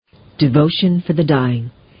Devotion for the Dying.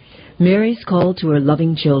 Mary's Call to Her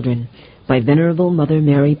Loving Children by Venerable Mother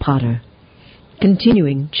Mary Potter.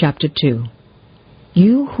 Continuing Chapter 2.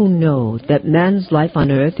 You who know that man's life on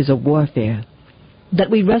earth is a warfare, that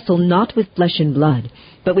we wrestle not with flesh and blood,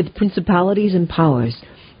 but with principalities and powers,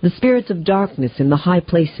 the spirits of darkness in the high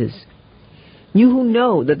places. You who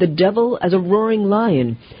know that the devil, as a roaring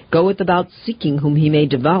lion, goeth about seeking whom he may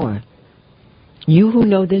devour. You who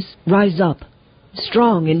know this, rise up,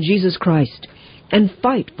 strong in Jesus Christ, and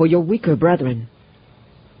fight for your weaker brethren.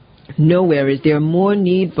 Nowhere is there more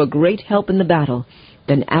need for great help in the battle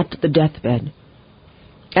than at the deathbed.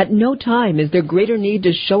 At no time is there greater need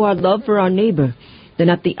to show our love for our neighbor than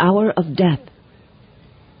at the hour of death.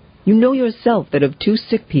 You know yourself that of two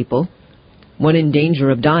sick people, one in danger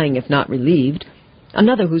of dying if not relieved,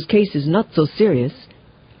 another whose case is not so serious,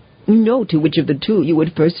 you know to which of the two you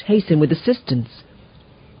would first hasten with assistance.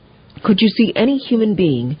 Could you see any human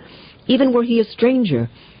being, even were he a stranger,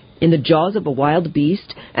 in the jaws of a wild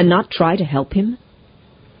beast, and not try to help him?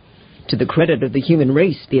 To the credit of the human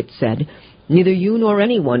race, be it said, neither you nor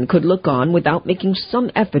anyone could look on without making some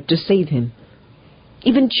effort to save him.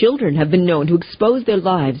 Even children have been known to expose their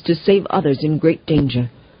lives to save others in great danger.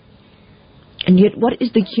 And yet what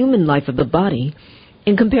is the human life of the body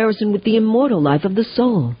in comparison with the immortal life of the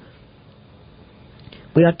soul?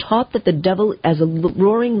 We are taught that the devil, as a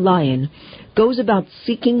roaring lion, goes about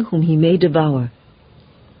seeking whom he may devour.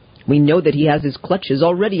 We know that he has his clutches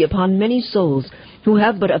already upon many souls who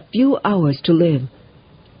have but a few hours to live.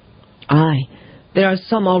 Aye, there are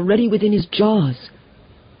some already within his jaws.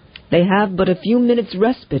 They have but a few minutes'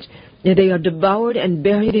 respite, ere they are devoured and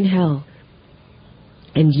buried in hell.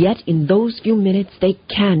 And yet in those few minutes they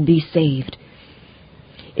can be saved.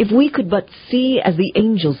 If we could but see as the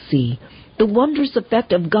angels see, the wondrous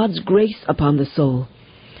effect of God's grace upon the soul,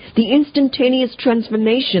 the instantaneous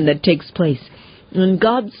transformation that takes place when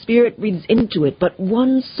God's Spirit reads into it but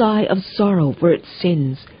one sigh of sorrow for its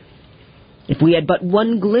sins. If we had but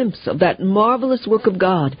one glimpse of that marvelous work of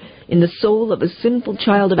God in the soul of a sinful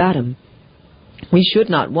child of Adam, we should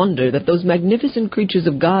not wonder that those magnificent creatures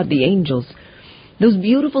of God, the angels, those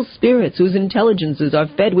beautiful spirits whose intelligences are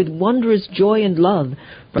fed with wondrous joy and love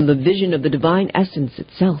from the vision of the divine essence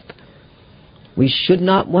itself, we should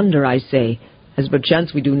not wonder, I say, as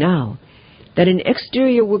perchance we do now, that an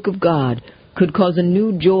exterior work of God could cause a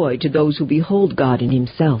new joy to those who behold God in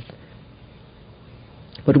himself.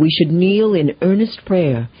 But we should kneel in earnest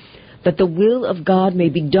prayer that the will of God may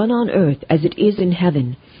be done on earth as it is in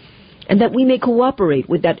heaven, and that we may cooperate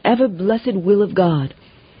with that ever-blessed will of God,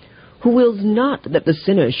 who wills not that the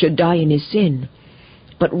sinner should die in his sin,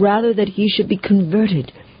 but rather that he should be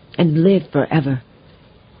converted and live forever.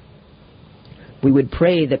 We would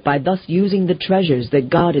pray that by thus using the treasures that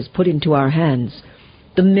God has put into our hands,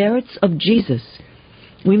 the merits of Jesus,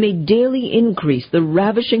 we may daily increase the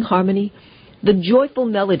ravishing harmony, the joyful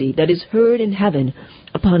melody that is heard in heaven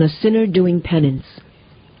upon a sinner doing penance.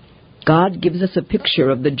 God gives us a picture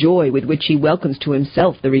of the joy with which he welcomes to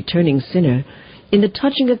himself the returning sinner in the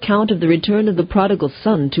touching account of the return of the prodigal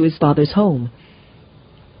son to his father's home.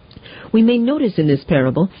 We may notice in this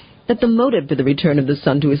parable that the motive for the return of the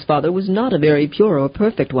son to his father was not a very pure or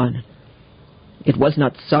perfect one. It was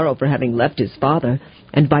not sorrow for having left his father,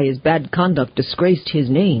 and by his bad conduct disgraced his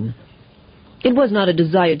name. It was not a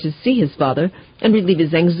desire to see his father and relieve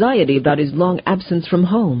his anxiety about his long absence from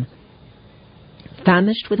home.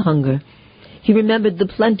 Famished with hunger, he remembered the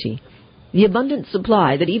plenty, the abundant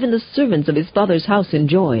supply that even the servants of his father's house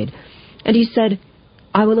enjoyed, and he said,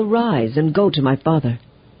 "I will arise and go to my father."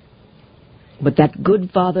 But that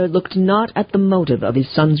good father looked not at the motive of his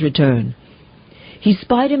son's return. He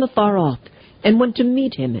spied him afar off, and went to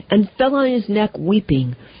meet him, and fell on his neck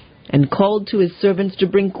weeping, and called to his servants to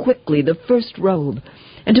bring quickly the first robe,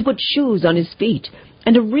 and to put shoes on his feet,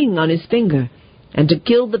 and a ring on his finger, and to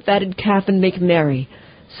kill the fatted calf and make merry,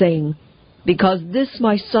 saying, "Because this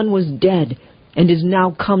my son was dead, and is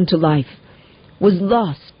now come to life, was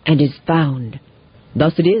lost, and is found."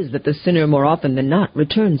 Thus it is that the sinner more often than not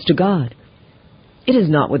returns to God. It is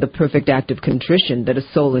not with a perfect act of contrition that a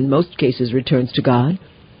soul in most cases returns to God.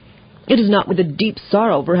 It is not with a deep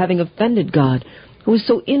sorrow for having offended God, who is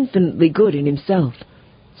so infinitely good in himself,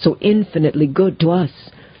 so infinitely good to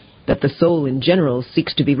us, that the soul in general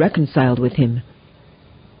seeks to be reconciled with him.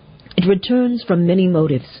 It returns from many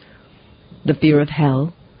motives: the fear of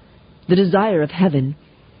hell, the desire of heaven,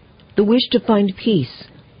 the wish to find peace,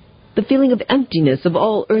 the feeling of emptiness of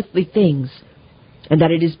all earthly things, and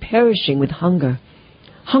that it is perishing with hunger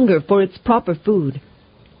for its proper food,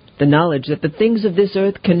 the knowledge that the things of this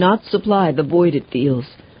earth cannot supply the void it feels,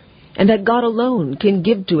 and that God alone can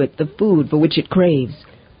give to it the food for which it craves,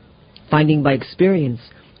 finding by experience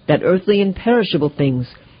that earthly and perishable things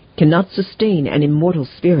cannot sustain an immortal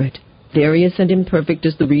spirit. Various and imperfect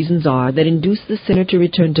as the reasons are that induce the sinner to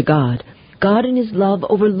return to God, God in His love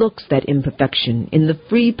overlooks that imperfection in the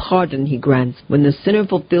free pardon He grants when the sinner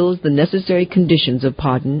fulfills the necessary conditions of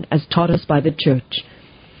pardon as taught us by the Church.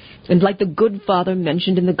 And like the good father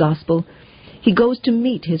mentioned in the Gospel, He goes to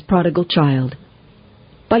meet His prodigal child.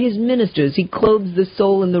 By His ministers He clothes the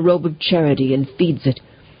soul in the robe of charity and feeds it,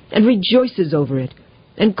 and rejoices over it,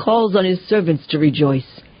 and calls on His servants to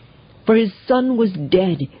rejoice. For His son was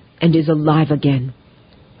dead and is alive again,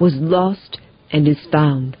 was lost and is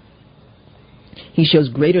found. He shows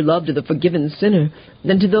greater love to the forgiven sinner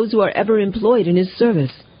than to those who are ever employed in His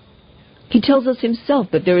service. He tells us Himself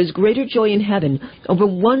that there is greater joy in heaven over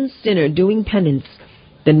one sinner doing penance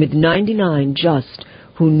than with 99 just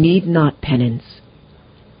who need not penance.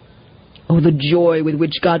 Oh, the joy with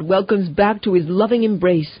which God welcomes back to His loving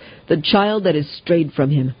embrace the child that has strayed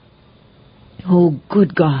from Him. Oh,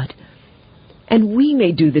 good God! And we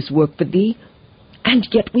may do this work for Thee, and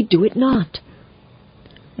yet we do it not.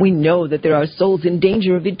 We know that there are souls in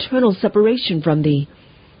danger of eternal separation from Thee,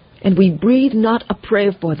 and we breathe not a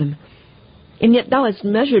prayer for them. And yet Thou hast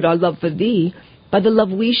measured our love for Thee by the love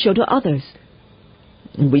we show to others.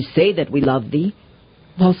 And we say that we love Thee,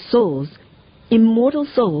 while souls, immortal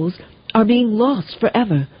souls, are being lost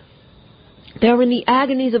forever. They are in the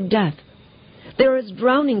agonies of death. They are as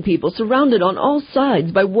drowning people surrounded on all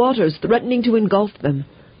sides by waters threatening to engulf them.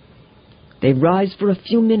 They rise for a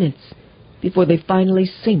few minutes before they finally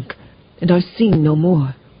sink and are seen no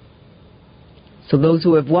more. So those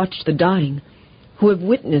who have watched the dying, who have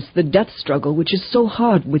witnessed the death struggle which is so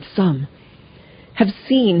hard with some, have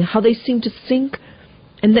seen how they seem to sink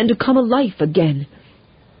and then to come alive again.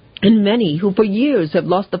 And many who for years have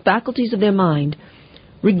lost the faculties of their mind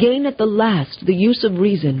regain at the last the use of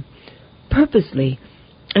reason, purposely,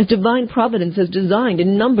 as divine providence has designed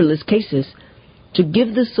in numberless cases, to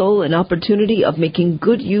give the soul an opportunity of making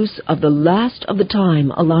good use of the last of the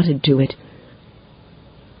time allotted to it.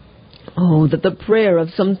 Oh, that the prayer of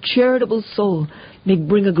some charitable soul may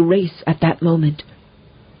bring a grace at that moment.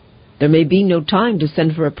 There may be no time to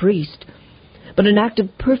send for a priest, but an act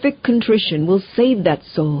of perfect contrition will save that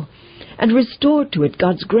soul and restore to it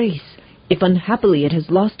God's grace, if unhappily it has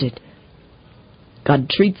lost it. God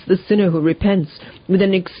treats the sinner who repents with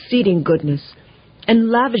an exceeding goodness, and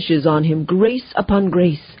lavishes on him grace upon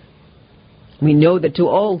grace. We know that to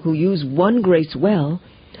all who use one grace well,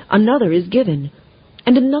 another is given,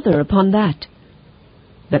 and another upon that.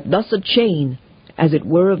 That thus a chain, as it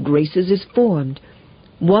were, of graces is formed,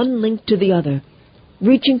 one linked to the other,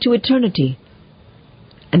 reaching to eternity.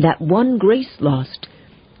 And that one grace lost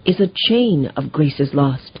is a chain of graces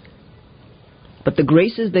lost. But the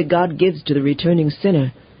graces that God gives to the returning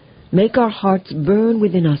sinner make our hearts burn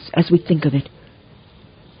within us as we think of it.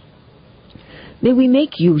 May we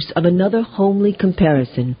make use of another homely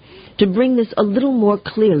comparison to bring this a little more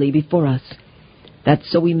clearly before us, that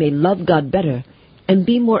so we may love God better and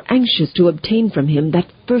be more anxious to obtain from Him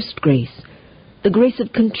that first grace, the grace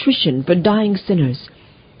of contrition for dying sinners,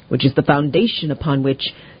 which is the foundation upon which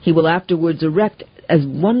He will afterwards erect as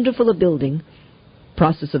wonderful a building,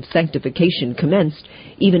 process of sanctification commenced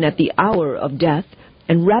even at the hour of death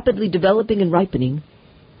and rapidly developing and ripening,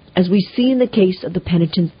 as we see in the case of the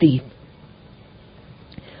penitent thief.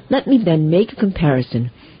 Let me then make a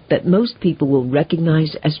comparison that most people will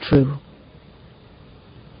recognize as true.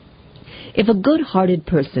 If a good-hearted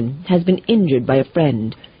person has been injured by a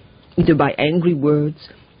friend, either by angry words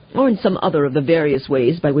or in some other of the various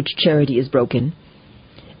ways by which charity is broken,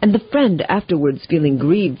 and the friend afterwards feeling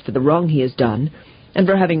grieved for the wrong he has done, and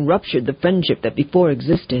for having ruptured the friendship that before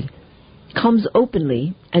existed, comes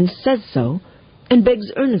openly and says so, and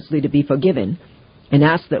begs earnestly to be forgiven, and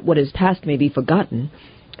asks that what is past may be forgotten,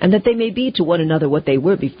 and that they may be to one another what they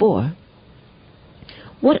were before,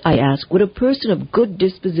 what, I ask, would a person of good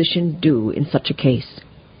disposition do in such a case?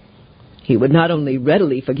 He would not only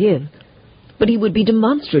readily forgive, but he would be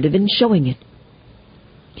demonstrative in showing it.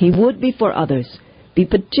 He would, before others, be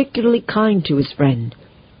particularly kind to his friend,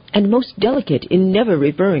 and most delicate in never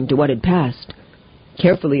referring to what had passed,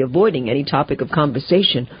 carefully avoiding any topic of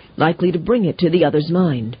conversation likely to bring it to the other's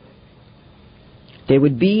mind. There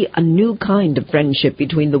would be a new kind of friendship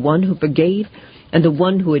between the one who forgave and the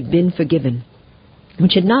one who had been forgiven,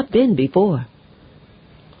 which had not been before.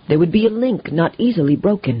 There would be a link not easily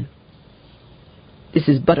broken. This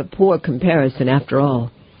is but a poor comparison after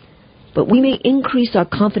all, but we may increase our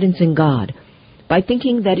confidence in God by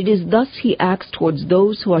thinking that it is thus He acts towards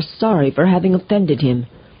those who are sorry for having offended Him,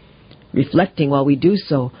 reflecting while we do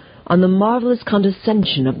so on the marvelous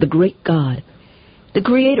condescension of the great God, the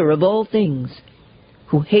Creator of all things,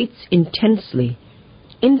 who hates intensely,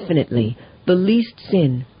 infinitely, the least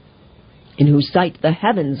sin, in whose sight the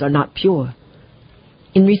heavens are not pure,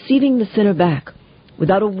 in receiving the sinner back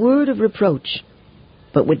without a word of reproach,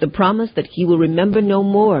 but with the promise that he will remember no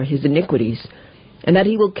more his iniquities, and that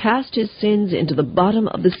he will cast his sins into the bottom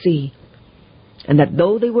of the sea, and that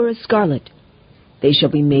though they were as scarlet, they shall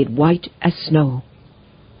be made white as snow.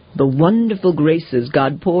 The wonderful graces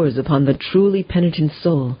God pours upon the truly penitent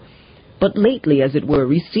soul, but lately, as it were,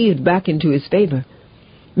 received back into his favor,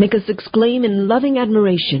 make us exclaim in loving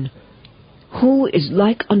admiration, "Who is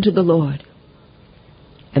like unto the Lord?"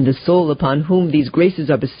 And the soul upon whom these graces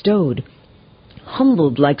are bestowed,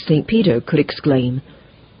 humbled like St. Peter, could exclaim,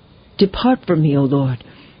 "Depart from me, O Lord,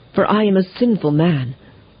 for I am a sinful man."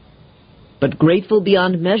 But grateful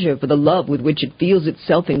beyond measure for the love with which it feels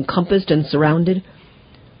itself encompassed and surrounded,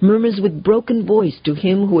 murmurs with broken voice to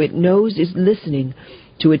him who it knows is listening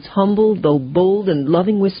to its humble though bold and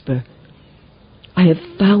loving whisper, "I have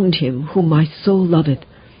found him whom my soul loveth.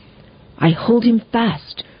 I hold him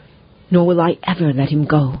fast, nor will I ever let him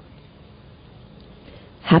go."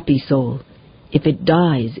 Happy soul, if it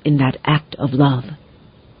dies in that act of love.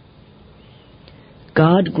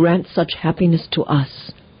 God grant such happiness to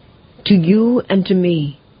us, to you and to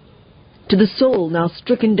me, to the soul now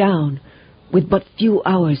stricken down with but few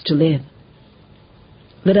hours to live.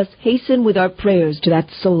 Let us hasten with our prayers to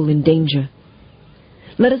that soul in danger.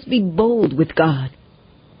 Let us be bold with God.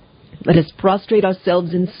 Let us prostrate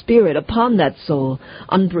ourselves in spirit upon that soul,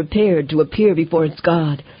 unprepared to appear before its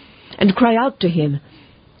God, and cry out to him,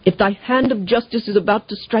 "If thy hand of justice is about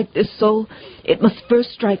to strike this soul, it must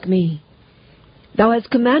first strike me. Thou hast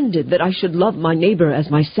commanded that I should love my neighbor as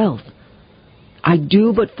myself. I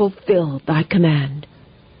do but fulfill thy command."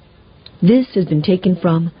 This has been taken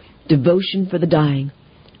from Devotion for the Dying,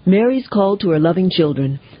 Mary's Call to Her Loving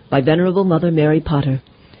Children, by Venerable Mother Mary Potter,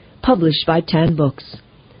 published by Tan Books.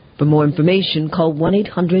 For more information, call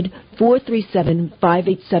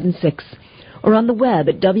 1-800-437-5876 or on the web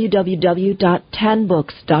at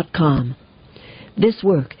www.tanbooks.com. This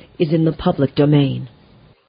work is in the public domain.